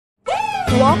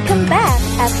Welcome back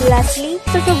at Leslie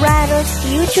Susurrado's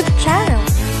YouTube channel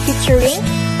featuring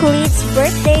Clyd's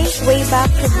birthday way back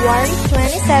February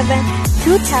 27,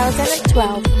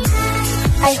 2012.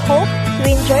 I hope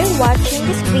you enjoy watching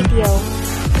this video.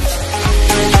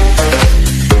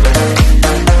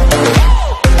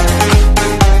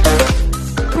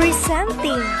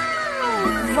 Presenting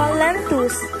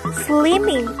Valentus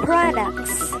Slimming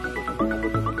Products.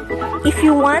 If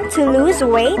you want to lose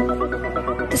weight,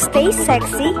 to stay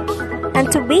sexy, and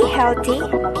to be healthy,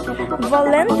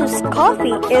 Valentus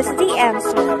coffee is the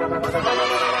answer.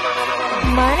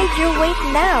 Manage your weight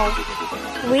now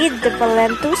with the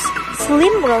Valentus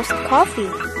Slim Roast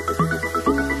Coffee.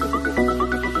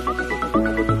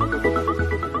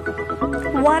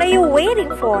 What are you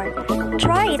waiting for?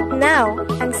 Try it now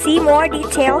and see more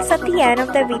details at the end of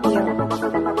the video.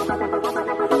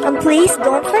 And please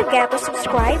don't forget to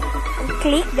subscribe and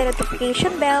click the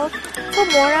notification bell for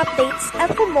more updates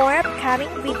and for more upcoming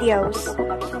videos.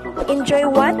 Enjoy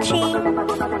watching!